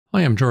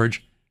Hi, I'm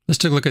George. Let's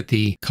take a look at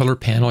the color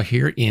panel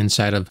here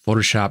inside of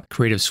Photoshop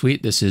Creative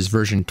Suite. This is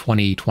version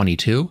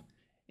 2022.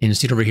 And you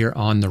see it over here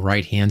on the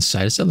right-hand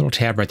side. It's a little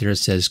tab right there that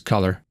says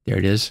color. There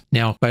it is.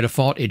 Now, by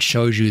default, it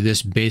shows you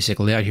this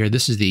basic layout here.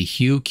 This is the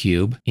HUE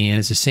Cube, and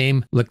it's the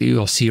same look that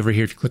you'll see over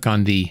here if you click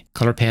on the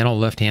color panel,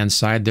 left-hand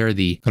side there,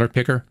 the color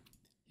picker.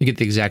 You get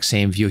the exact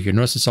same view here.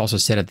 Notice it's also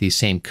set at the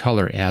same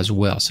color as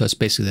well. So it's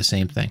basically the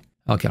same thing.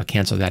 Okay, I'll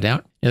cancel that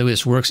out. And the way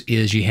this works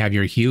is you have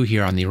your hue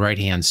here on the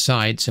right-hand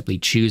side. Simply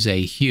choose a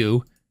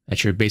hue.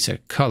 That's your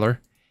basic color.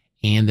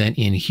 And then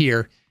in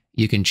here,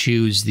 you can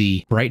choose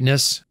the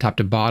brightness, top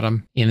to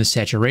bottom, and the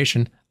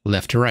saturation,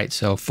 left to right.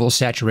 So full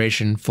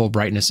saturation, full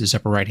brightness is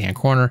upper right-hand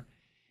corner.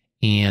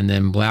 And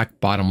then black,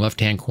 bottom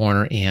left-hand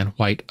corner, and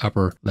white,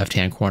 upper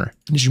left-hand corner.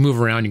 And as you move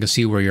around, you can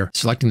see where you're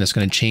selecting this.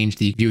 Going to change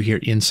the view here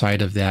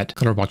inside of that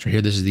color box right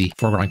here. This is the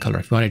foreground color.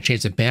 If you want to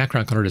change the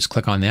background color, just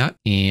click on that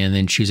and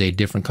then choose a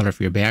different color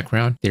for your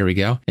background. There we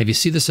go. If you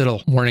see this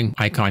little warning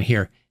icon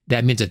here,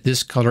 that means that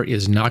this color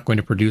is not going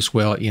to produce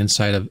well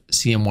inside of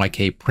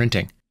CMYK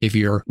printing. If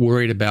you're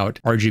worried about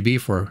RGB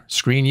for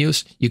screen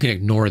use, you can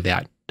ignore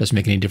that. Doesn't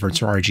make any difference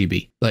for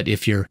RGB. But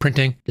if you're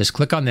printing, just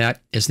click on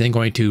that. It's then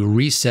going to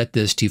reset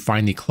this to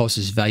find the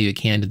closest value it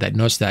can to that.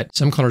 Notice that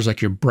some colors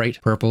like your bright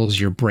purples,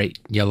 your bright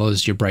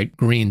yellows, your bright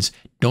greens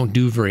don't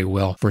do very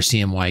well for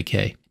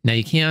CMYK. Now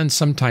you can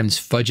sometimes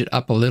fudge it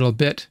up a little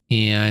bit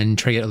and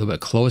try to get a little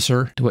bit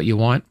closer to what you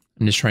want.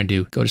 I'm just trying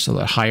to go just a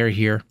little higher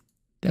here.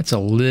 That's a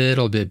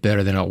little bit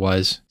better than it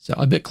was. So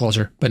a bit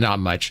closer, but not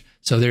much.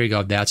 So there you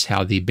go. That's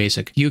how the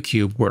basic HUE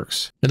Cube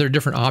works. Now there are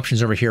different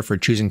options over here for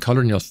choosing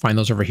color, and you'll find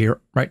those over here,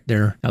 right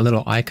there, a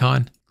little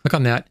icon. Click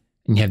on that,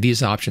 and you have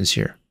these options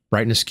here.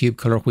 Brightness cube,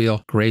 color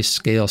wheel,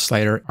 grayscale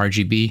slider,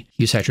 RGB,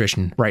 hue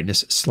saturation,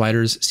 brightness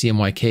sliders,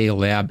 CMYK,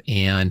 lab,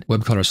 and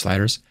web color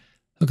sliders.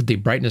 Look at the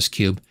brightness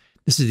cube.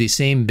 This is the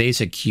same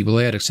basic cube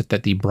layout, except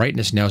that the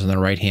brightness now is on the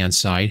right-hand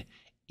side.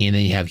 And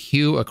then you have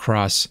hue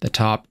across the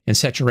top and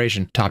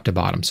saturation top to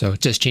bottom. So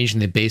it's just changing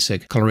the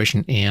basic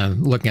coloration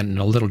and looking at it in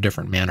a little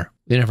different manner.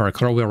 We then have our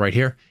color wheel right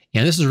here.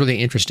 And this is really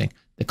interesting.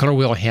 The color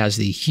wheel has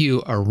the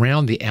hue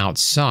around the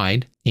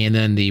outside and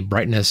then the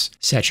brightness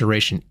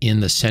saturation in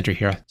the center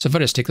here. So if I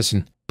just take this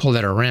and pull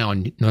that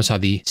around, notice how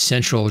the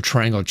central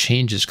triangle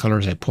changes color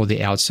as I pull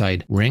the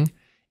outside ring.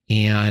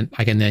 And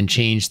I can then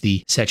change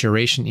the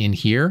saturation in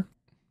here.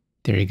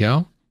 There you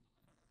go.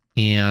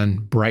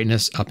 And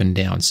brightness up and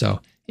down.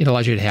 So it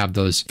allows you to have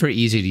those very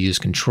easy to use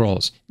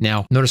controls.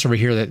 Now, notice over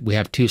here that we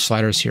have two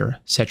sliders here,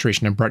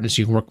 saturation and brightness.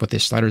 You can work with the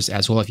sliders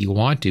as well if you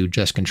want to,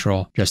 just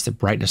control just the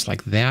brightness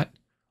like that,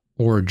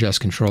 or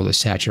just control the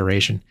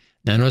saturation.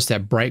 Now, notice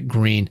that bright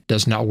green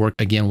does not work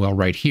again well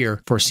right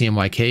here for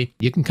CMYK.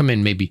 You can come in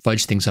and maybe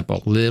fudge things up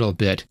a little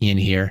bit in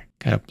here,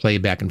 kind of play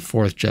back and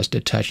forth just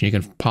a touch, and you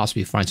can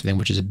possibly find something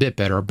which is a bit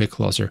better or a bit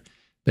closer.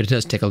 But it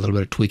does take a little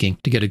bit of tweaking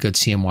to get a good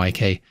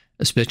CMYK,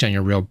 especially on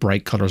your real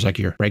bright colors like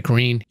your bright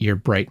green, your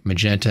bright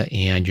magenta,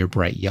 and your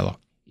bright yellow.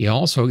 You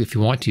also, if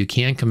you want to, you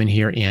can come in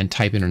here and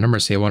type in a number.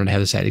 Say I wanted to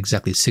have this at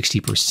exactly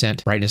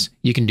 60% brightness.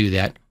 You can do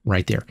that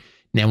right there.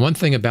 Now, one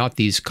thing about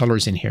these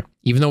colors in here,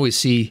 even though we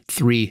see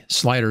three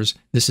sliders,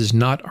 this is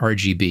not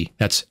RGB.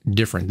 That's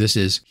different. This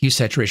is hue,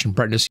 saturation,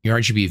 brightness. Your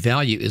RGB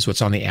value is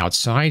what's on the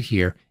outside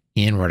here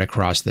and right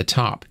across the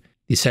top.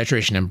 The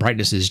saturation and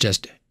brightness is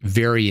just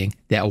varying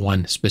that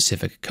one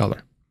specific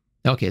color.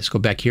 Okay, let's go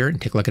back here and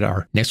take a look at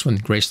our next one,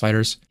 gray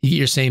sliders. You get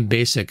your same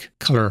basic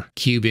color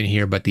cube in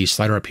here, but the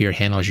slider up here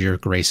handles your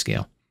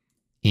grayscale.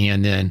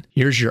 And then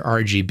here's your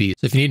RGB.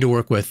 So if you need to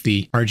work with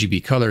the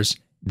RGB colors,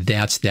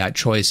 that's that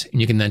choice. And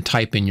you can then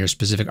type in your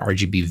specific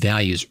RGB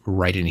values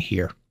right in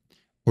here,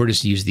 or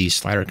just use these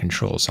slider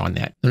controls on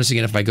that. Notice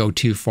again, if I go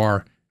too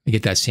far, I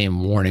get that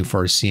same warning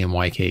for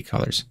CMYK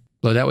colors.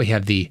 Below that, we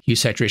have the hue,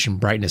 saturation,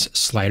 brightness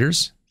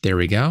sliders. There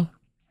we go.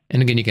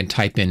 And again, you can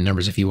type in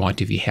numbers if you want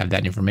to, if you have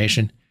that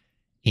information.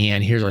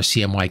 And here's our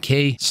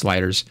CMYK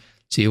sliders.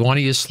 So you want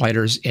to use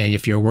sliders, and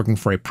if you're working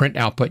for a print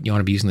output, you want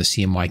to be using the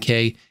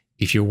CMYK.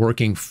 If you're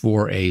working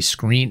for a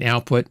screen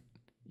output,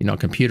 you know,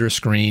 computer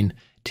screen,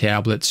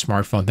 tablet,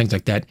 smartphone, things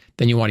like that,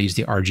 then you want to use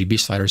the RGB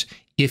sliders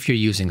if you're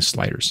using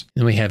sliders.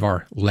 Then we have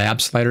our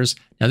lab sliders.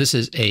 Now this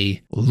is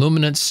a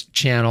luminance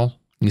channel.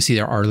 You can see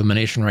there are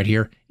illumination right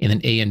here, and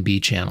then A and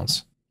B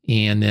channels.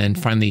 And then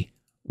finally,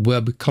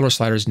 web color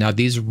sliders. Now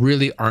these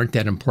really aren't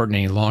that important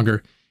any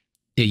longer.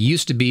 It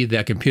used to be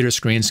that computer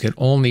screens could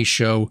only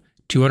show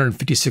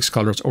 256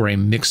 colors or a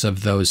mix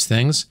of those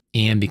things.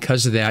 And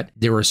because of that,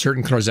 there were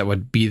certain colors that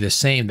would be the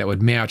same, that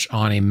would match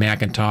on a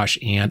Macintosh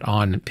and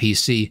on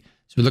PC.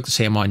 So it look the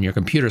same on your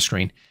computer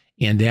screen.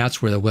 And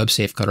that's where the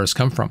web-safe colors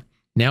come from.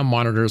 Now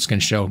monitors can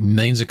show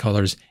millions of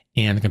colors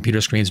and the computer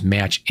screens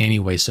match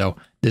anyway. So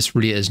this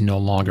really is no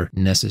longer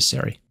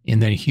necessary.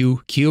 And then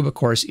HUE Cube, of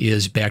course,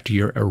 is back to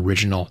your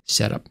original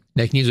setup.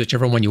 Now you can use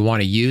whichever one you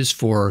want to use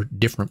for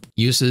different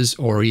uses,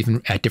 or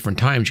even at different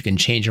times. You can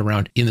change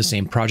around in the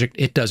same project.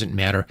 It doesn't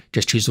matter.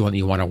 Just choose the one that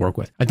you want to work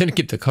with. I then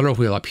keep the color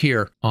wheel up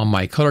here on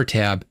my color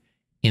tab.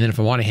 And then if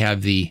I want to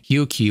have the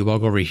HUE Cube, I'll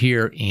go over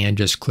here and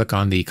just click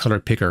on the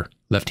color picker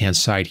left-hand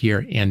side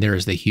here, and there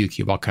is the HUE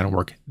Cube. I'll kind of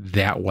work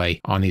that way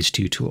on these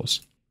two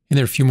tools. And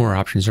there are a few more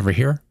options over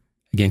here.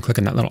 Again, click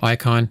on that little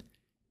icon,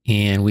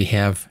 and we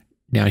have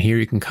down here,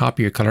 you can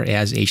copy your color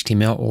as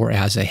HTML or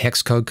as a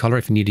hex code color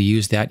if you need to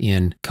use that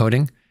in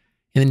coding.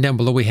 And then down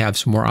below, we have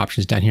some more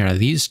options down here. Now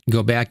these,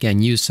 go back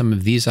and use some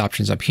of these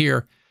options up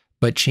here,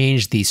 but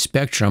change the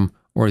spectrum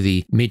or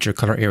the major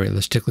color area.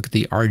 Let's take a look at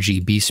the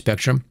RGB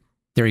spectrum.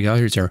 There you go.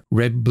 Here's our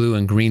red, blue,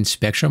 and green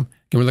spectrum.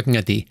 And we're looking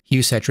at the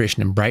hue,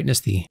 saturation, and brightness,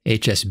 the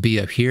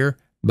HSB up here,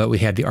 but we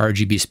have the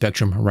RGB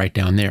spectrum right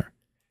down there.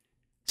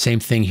 Same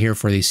thing here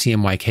for the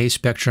CMYK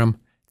spectrum.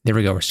 There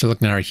we go. We're still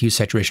looking at our hue,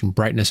 saturation,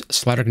 brightness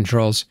slider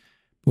controls.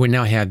 But we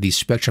now have the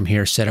spectrum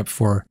here set up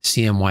for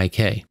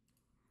CMYK.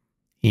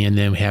 And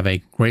then we have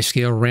a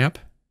grayscale ramp.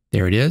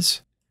 There it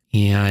is.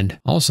 And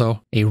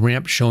also a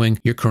ramp showing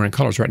your current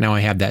colors. Right now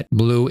I have that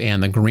blue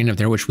and the green up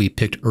there, which we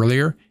picked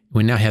earlier.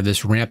 We now have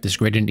this ramp, this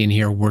gradient in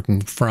here working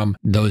from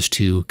those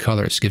two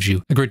colors. Gives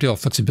you a great deal of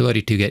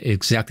flexibility to get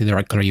exactly the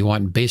right color you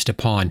want based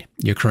upon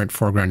your current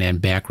foreground and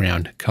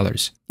background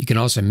colors. You can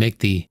also make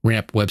the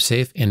ramp web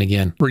safe, and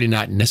again, really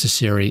not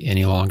necessary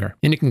any longer.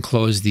 And you can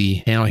close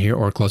the panel here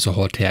or close the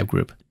whole tab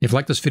group. If you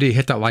like this video,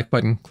 hit that like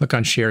button, click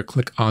on share,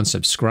 click on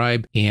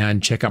subscribe,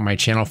 and check out my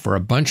channel for a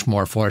bunch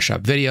more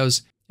Photoshop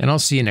videos, and I'll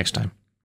see you next time.